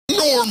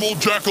Normal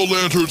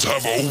jack-o'-lanterns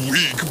have a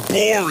weak,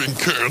 boring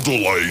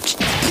candlelight.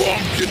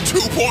 Pumpkin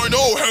 2.0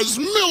 has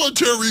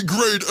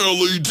military-grade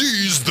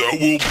LEDs that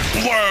will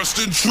blast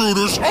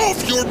intruders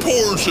off your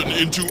porch and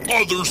into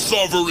other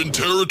sovereign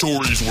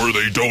territories where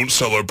they don't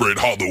celebrate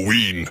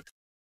Halloween.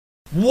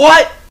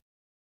 What?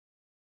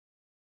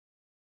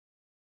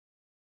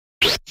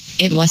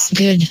 It was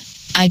good,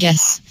 I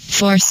guess.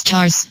 4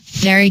 stars.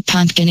 Very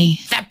pumpkin-y.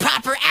 The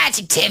proper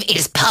adjective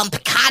is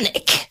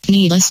pumpconic.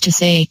 Needless to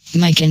say,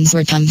 my kins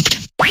were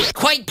pumped.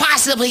 Quite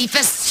possibly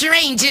the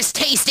strangest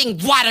tasting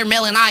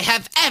watermelon I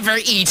have ever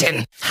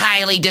eaten.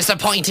 Highly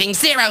disappointing.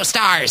 0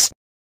 stars.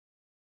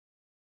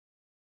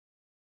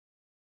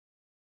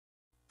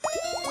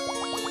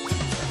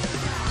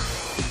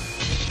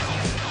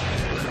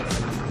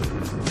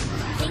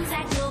 Things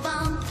that go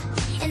bump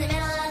in the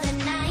middle of the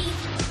night.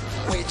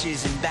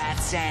 Witches and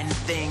bats and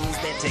things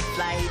that take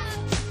flight.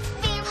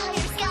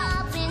 Vampires,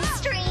 goblins,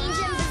 strange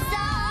and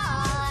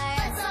bizarre.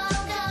 Let's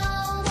all go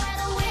where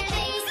the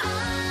weddings are.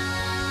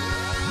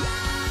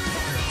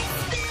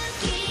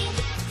 Spooky,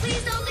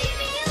 please don't leave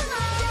me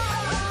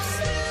alone.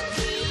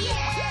 Spooky,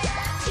 yeah,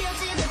 chill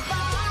to the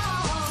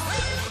bone.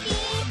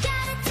 Spooky,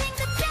 gotta take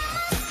the down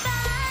the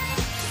spine.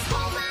 Just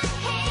hold my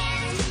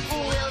hand,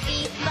 we'll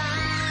be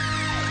fine.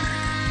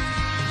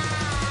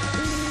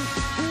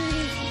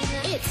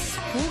 It's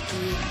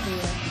spooky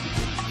here.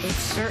 It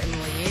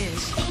certainly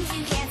is. Things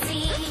you can't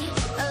see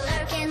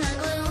lurk in the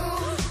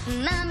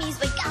gloom. Mummies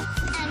wake up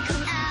and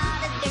come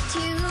out of their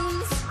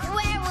tombs.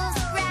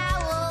 Werewolves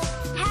growl,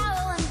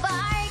 howl and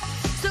bark.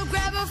 So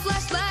grab a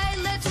flashlight,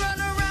 let's run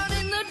around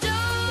in the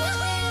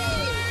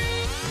dark.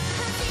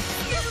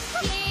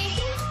 Spooky,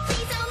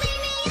 please don't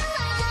leave me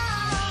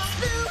alone.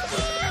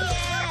 Spooky,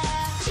 yeah,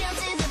 chill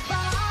to the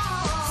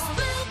bone.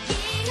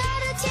 Spooky,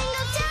 gotta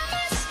tingle down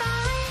your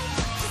spine.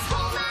 Just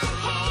hold my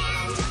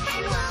hand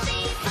and we'll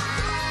be fine.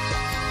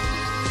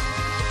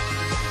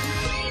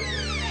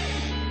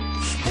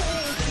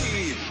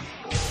 Spooky!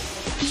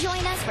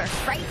 Join us for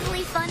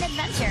frightfully fun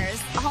adventures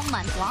all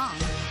month long.